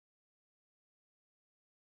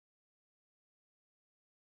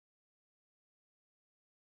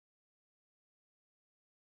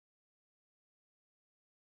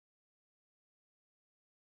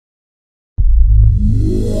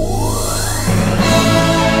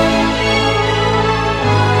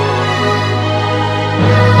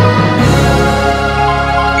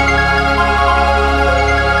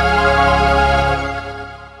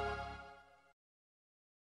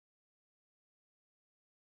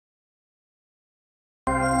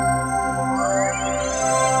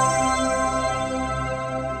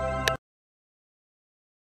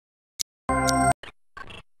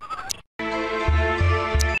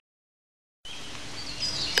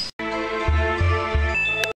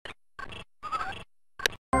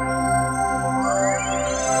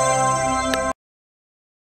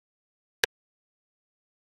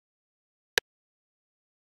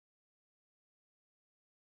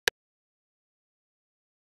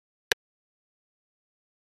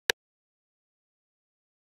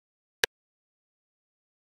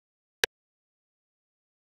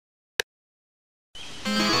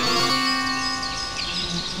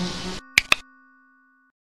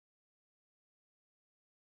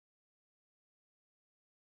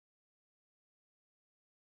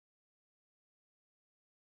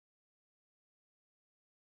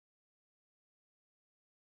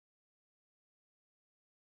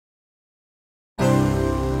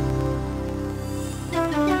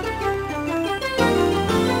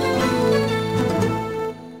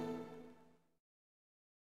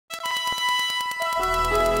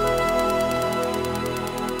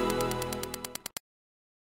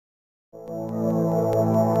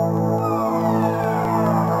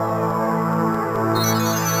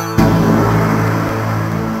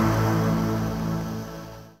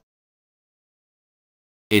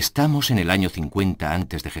Estamos en el año 50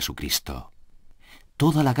 antes de Jesucristo.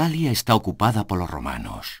 Toda la Galia está ocupada por los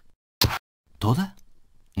romanos. ¿Toda?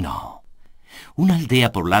 No. Una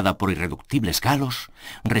aldea poblada por irreductibles galos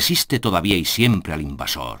resiste todavía y siempre al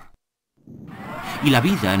invasor. Y la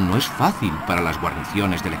vida no es fácil para las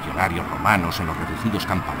guarniciones de legionarios romanos en los reducidos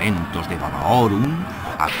campamentos de Babaorum,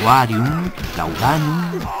 Aquarium,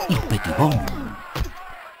 Laudanum y Petibonum.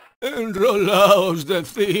 Enrolaos,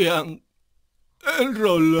 decían.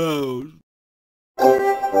 Enrolaos.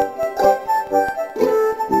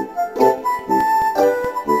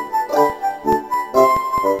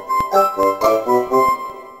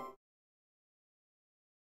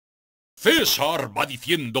 César va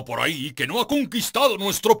diciendo por ahí que no ha conquistado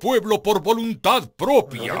nuestro pueblo por voluntad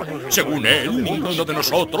propia. Según él, ninguno de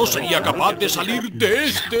nosotros sería capaz de salir de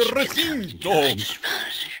este recinto.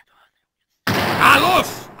 ¡Galos!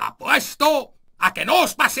 ¡Apuesto a que no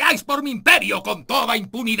os paseáis por mi imperio con toda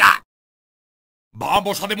impunidad!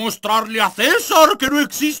 Vamos a demostrarle a César que no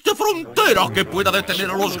existe frontera que pueda detener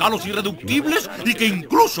a los galos irreductibles y que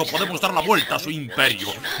incluso podemos dar la vuelta a su imperio.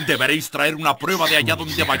 Deberéis traer una prueba de allá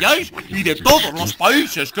donde vayáis y de todos los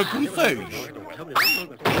países que crucéis.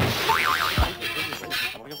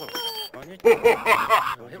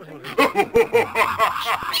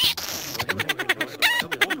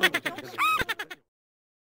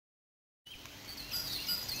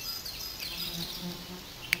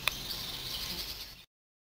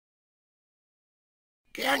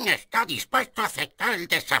 ¿Quién está dispuesto a aceptar el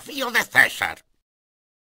desafío de César?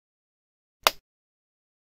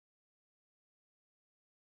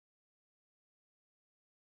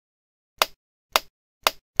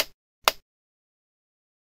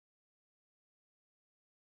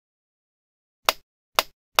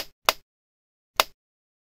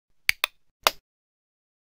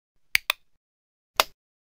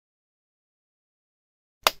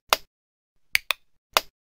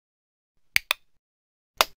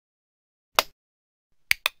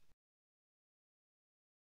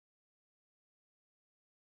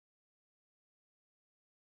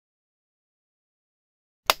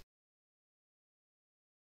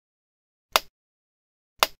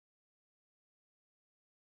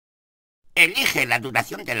 Elige la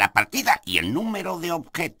duración de la partida y el número de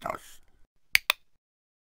objetos.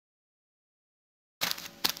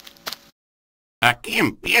 Aquí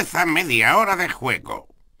empieza media hora de juego.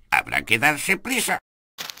 Habrá que darse prisa.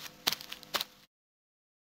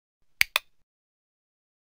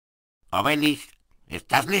 Obelix,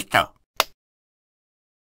 ¿estás listo?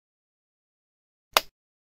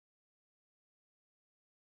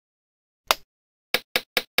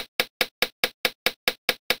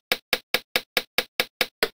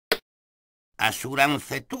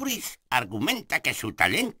 Asuranceturis argumenta que su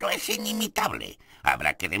talento es inimitable.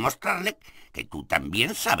 Habrá que demostrarle que tú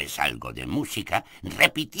también sabes algo de música,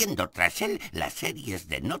 repitiendo tras él las series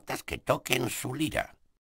de notas que toque en su lira.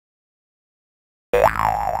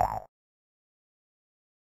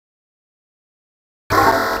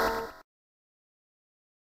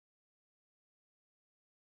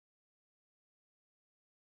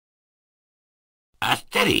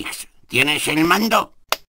 Asterix, ¿tienes el mando?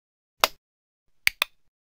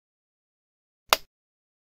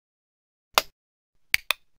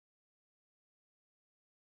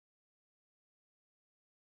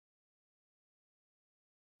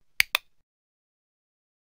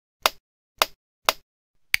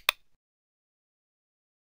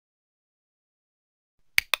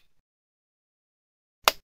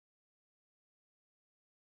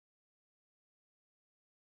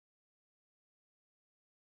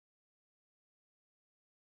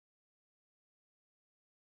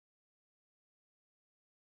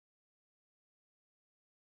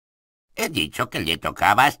 He dicho que le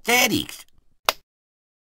tocaba a Asterix.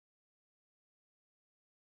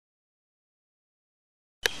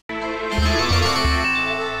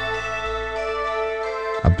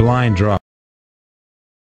 A blind draw.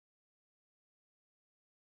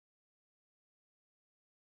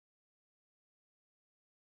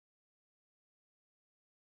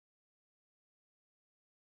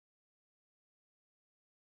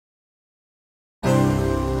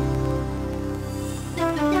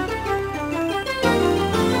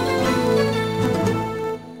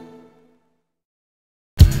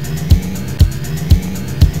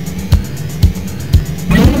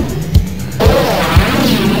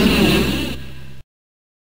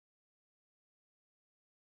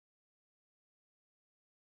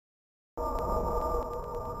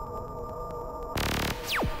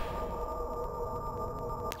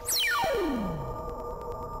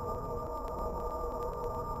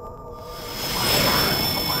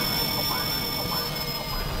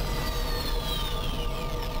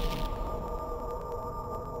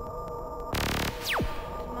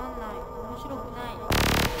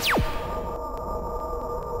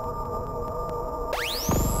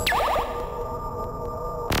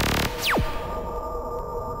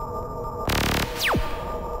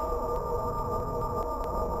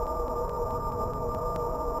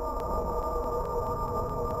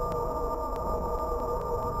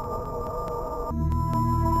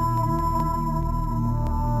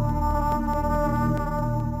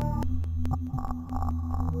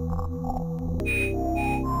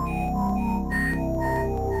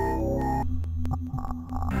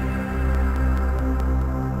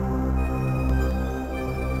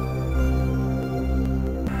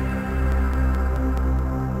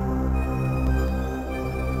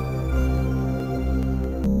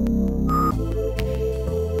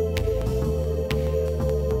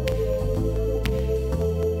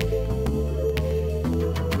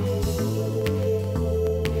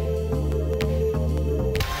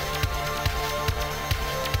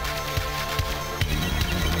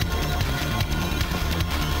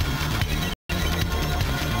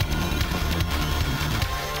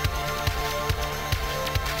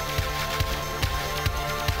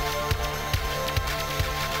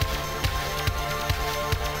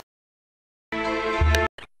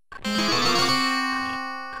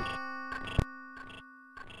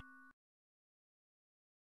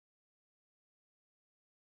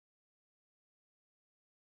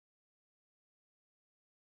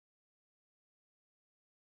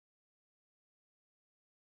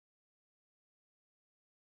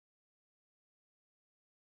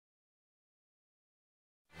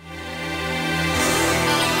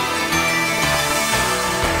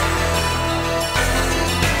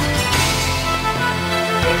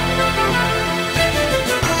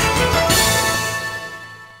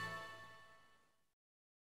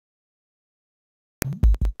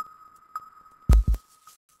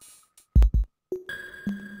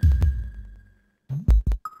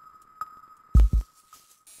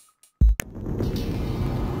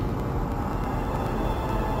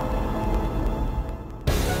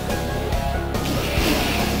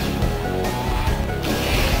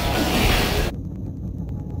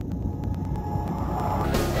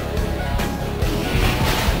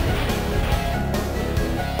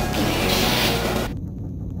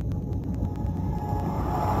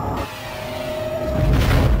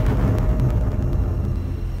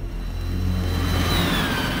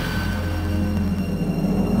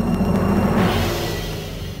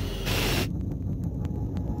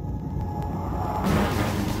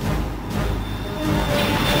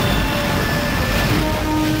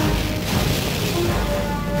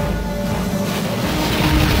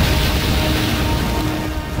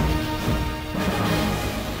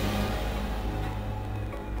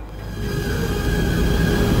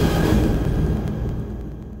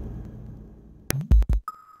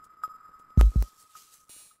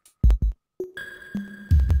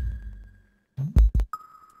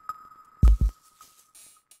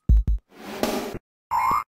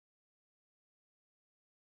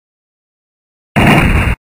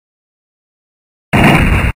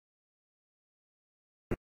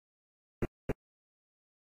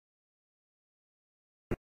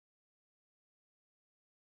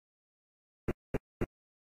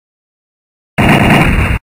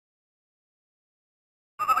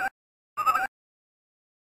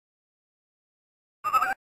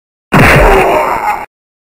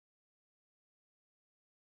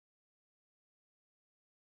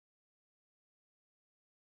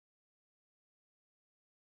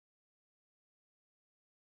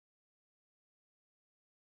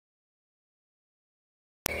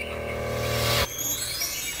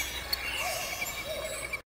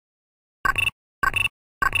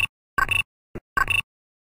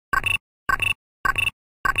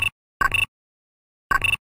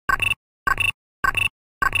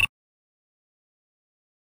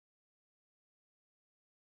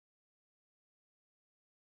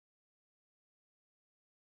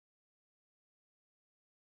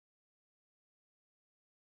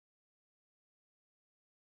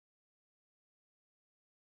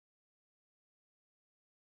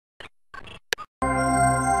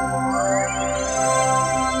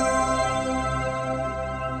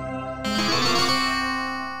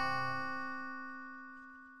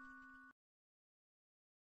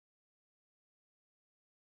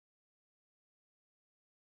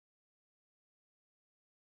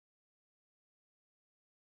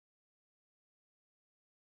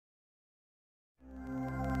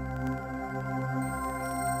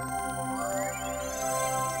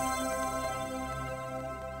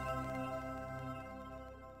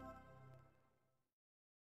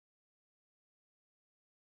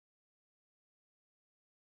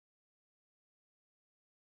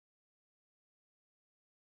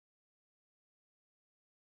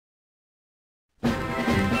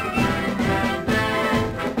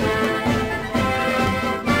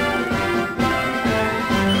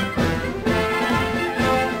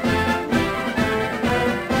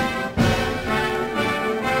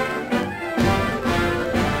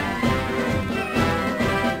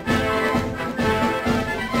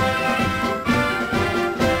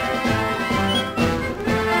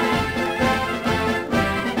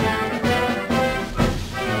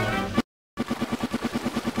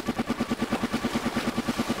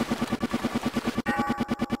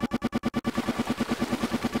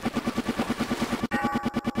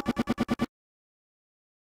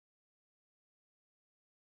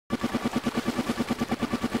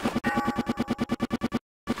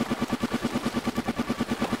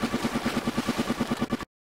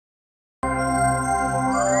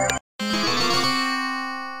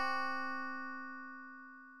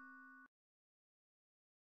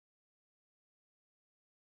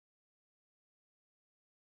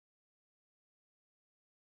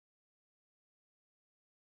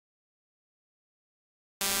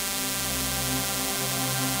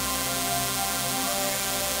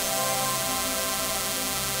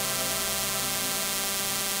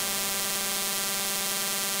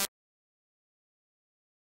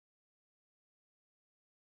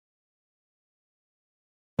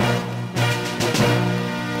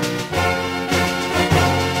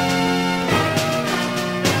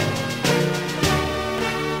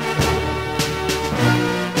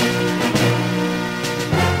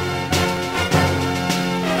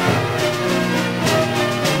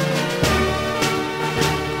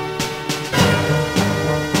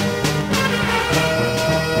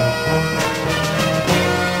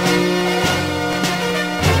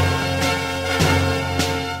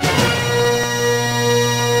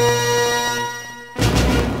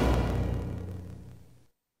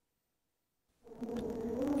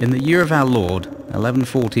 In the year of our Lord,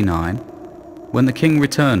 1149, when the king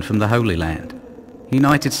returned from the Holy Land, he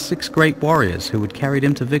knighted 6 great warriors who had carried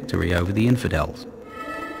him to victory over the infidels.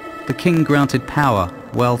 The king granted power,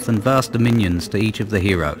 wealth and vast dominions to each of the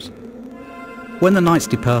heroes. When the knights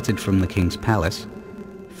departed from the king's palace,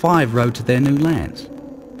 5 rode to their new lands,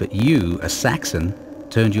 but you, a Saxon,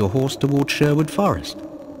 turned your horse toward Sherwood Forest.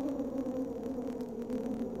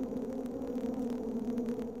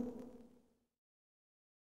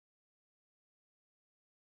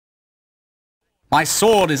 My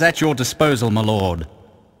sword is at your disposal, my lord.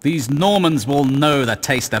 These Normans will know the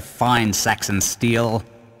taste of fine Saxon steel.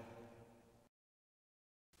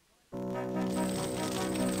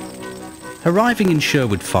 Arriving in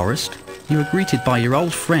Sherwood Forest, you are greeted by your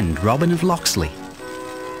old friend Robin of Locksley.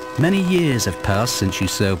 Many years have passed since you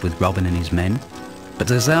served with Robin and his men, but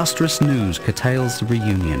disastrous news curtails the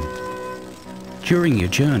reunion. During your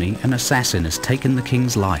journey, an assassin has taken the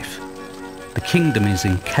king's life. The kingdom is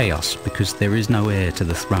in chaos because there is no heir to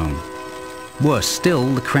the throne. Worse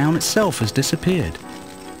still, the crown itself has disappeared.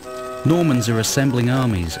 Normans are assembling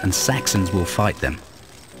armies and Saxons will fight them.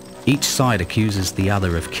 Each side accuses the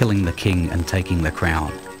other of killing the king and taking the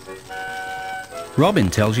crown. Robin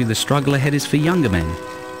tells you the struggle ahead is for younger men.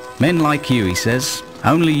 Men like you, he says,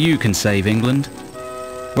 only you can save England.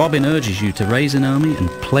 Robin urges you to raise an army and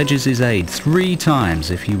pledges his aid 3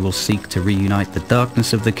 times if you will seek to reunite the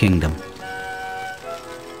darkness of the kingdom.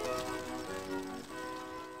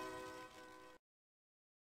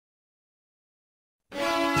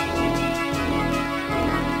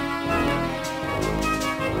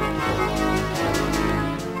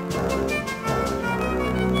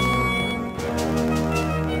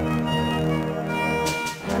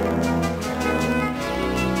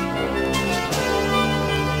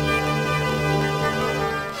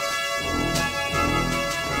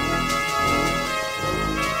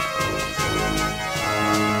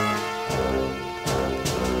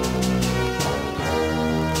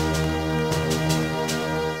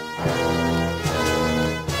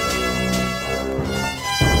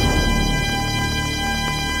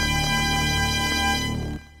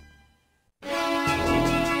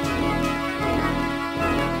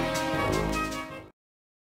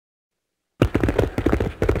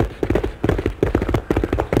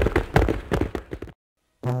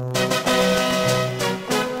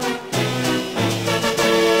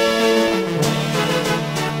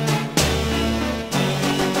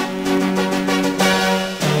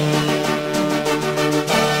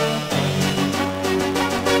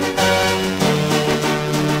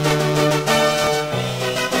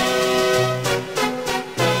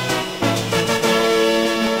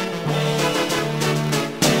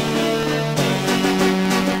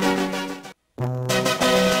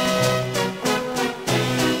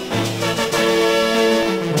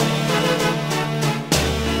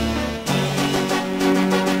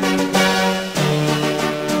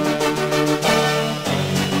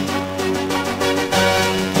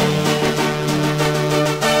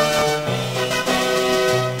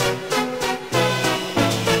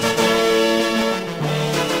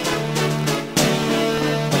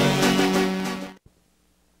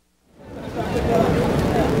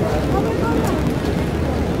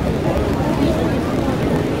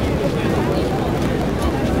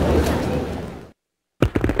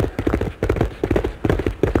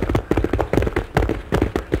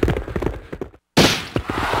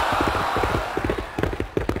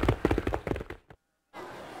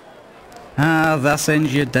 Thus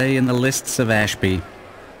ends your day in the lists of Ashby.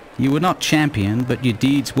 You were not champion, but your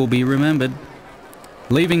deeds will be remembered.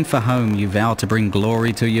 Leaving for home, you vow to bring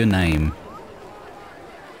glory to your name.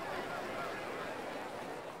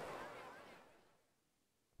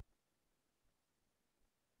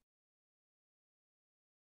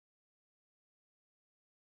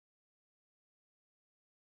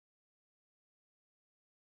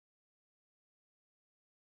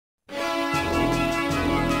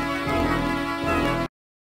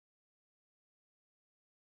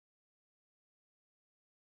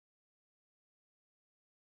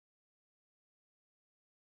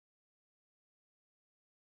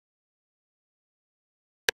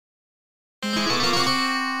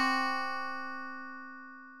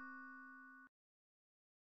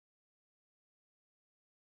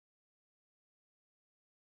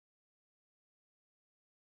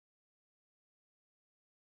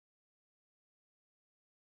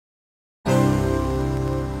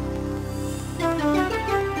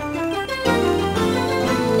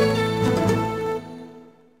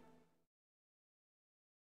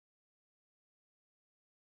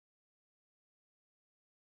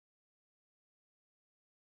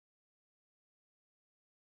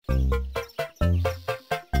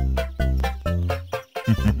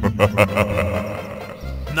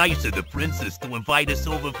 Nice of the princess to invite us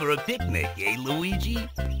over for a picnic, eh, Luigi?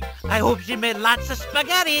 I hope she made lots of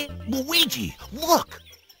spaghetti. Luigi, look!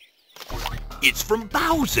 It's from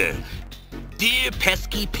Bowser. Dear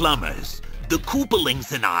pesky plumbers, the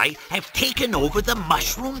Koopalings and I have taken over the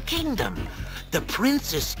Mushroom Kingdom. The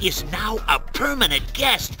princess is now a permanent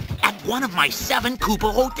guest at one of my 7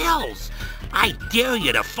 Koopa hotels. I dare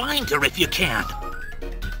you to find her if you can.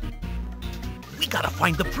 We gotta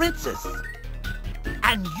find the princess.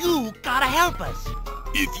 And you gotta help us.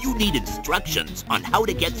 If you need instructions on how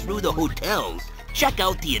to get through the hotels, check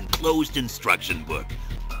out the enclosed instruction book.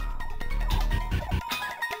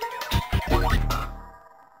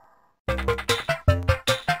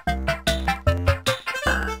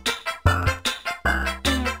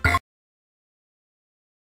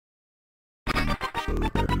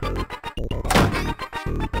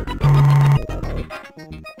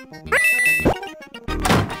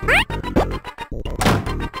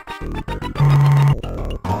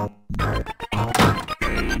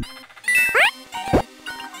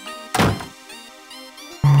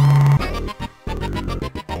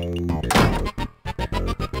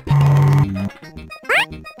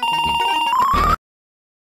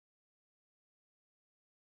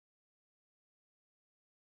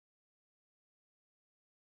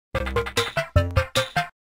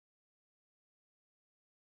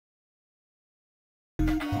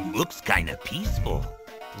 Looks kinda peaceful.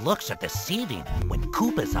 Looks are deceiving when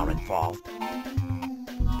Koopas are involved.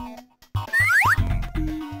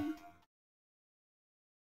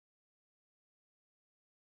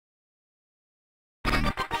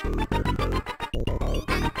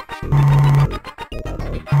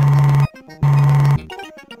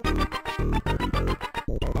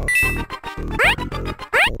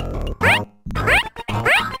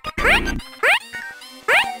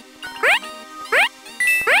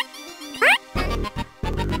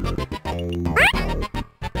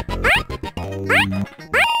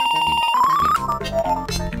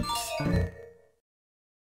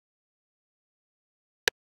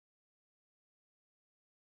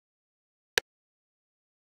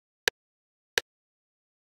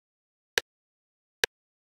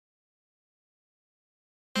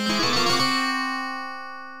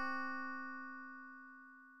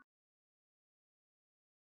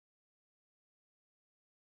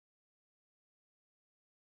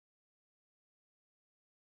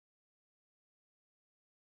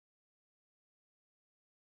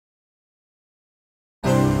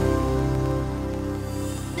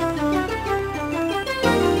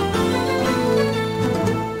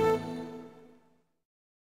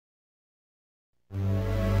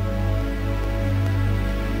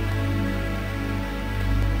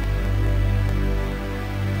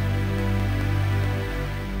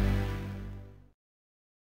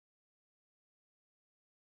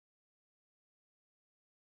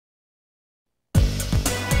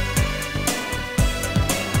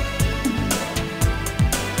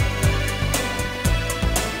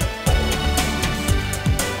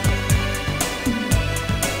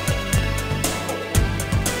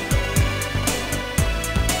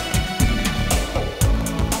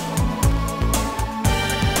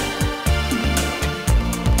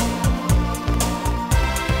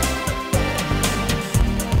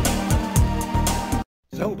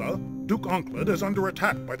 Zelda, Duke Onkled is under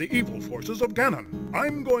attack by the evil forces of Ganon.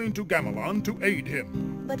 I'm going to Gamelon to aid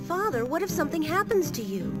him. But Father, what if something happens to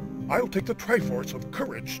you? I'll take the Triforce of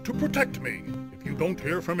Courage to protect me. If you don't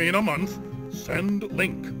hear from me in a month, send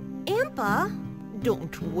Link. Impa?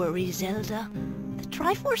 Don't worry, Zelda. The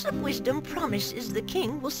Triforce of Wisdom promises the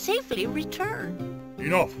king will safely return.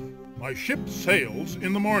 Enough. My ship sails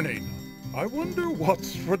in the morning. I wonder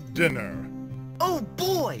what's for dinner. Oh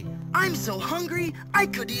boy! I'm so hungry, I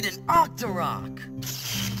could eat an Octorok!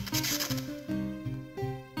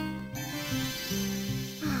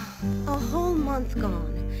 A whole month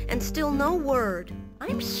gone, and still no word.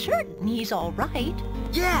 I'm certain he's all right.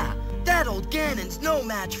 Yeah, that old Ganon's no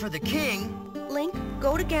match for the king. Link,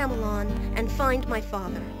 go to Gamelon and find my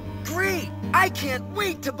father. Great! I can't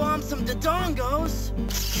wait to bomb some Dodongos!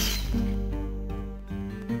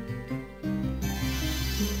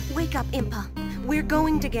 Wake up, Impa. We're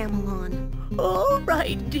going to Gamelon. All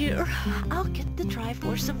right, dear. I'll get the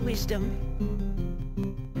Triforce of Wisdom.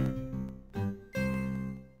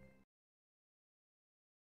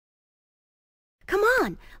 Come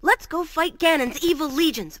on, let's go fight Ganon's evil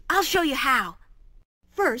legions. I'll show you how.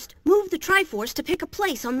 First, move the Triforce to pick a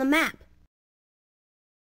place on the map.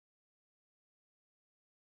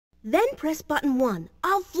 Then press button 1.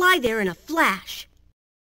 I'll fly there in a flash.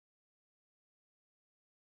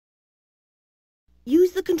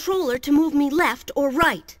 Use the controller to move me left or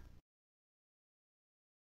right.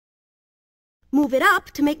 Move it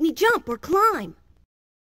up to make me jump or climb.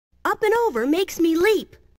 Up and over makes me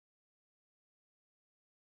leap.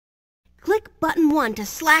 Click button 1 to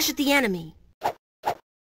slash at the enemy.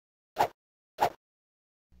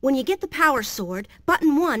 When you get the power sword,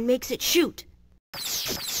 button 1 makes it shoot.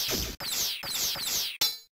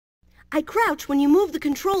 I crouch when you move the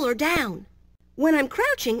controller down. When I'm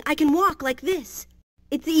crouching, I can walk like this.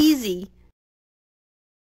 It's easy.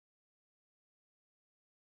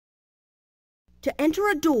 To enter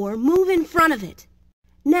a door, move in front of it.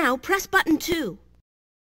 Now press button 2.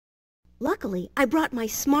 Luckily, I brought my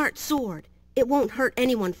smart sword. It won't hurt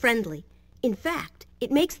anyone friendly. In fact,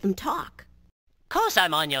 it makes them talk. Course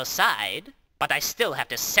I'm on your side, but I still have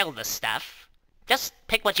to sell the stuff. Just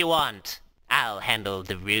pick what you want. I'll handle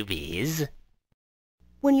the rubies.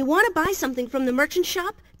 When you want to buy something from the merchant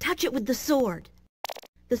shop, touch it with the sword.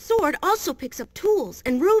 The sword also picks up tools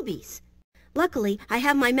and rubies. Luckily, I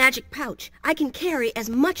have my magic pouch. I can carry as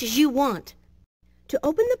much as you want. To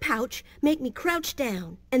open the pouch, make me crouch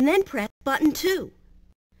down, and then press button 2.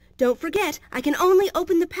 Don't forget, I can only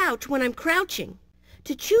open the pouch when I'm crouching.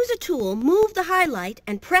 To choose a tool, move the highlight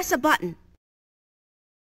and press a button.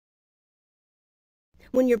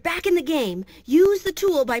 When you're back in the game, use the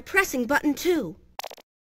tool by pressing button 2.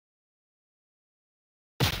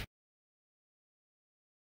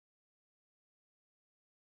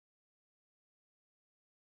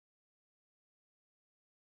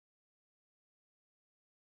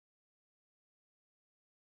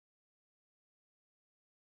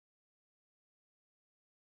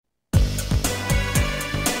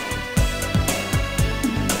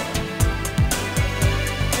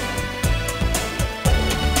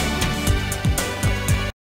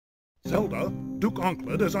 Zelda, Duke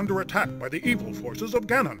Onkled is under attack by the evil forces of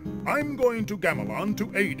Ganon. I'm going to Gamelon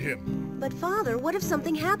to aid him. But Father, what if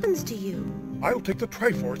something happens to you? I'll take the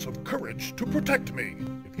Triforce of Courage to protect me.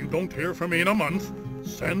 If you don't hear from me in a month,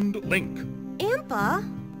 send Link. Impa?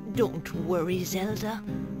 Don't worry, Zelda.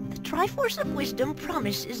 The Triforce of Wisdom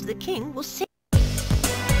promises the king will save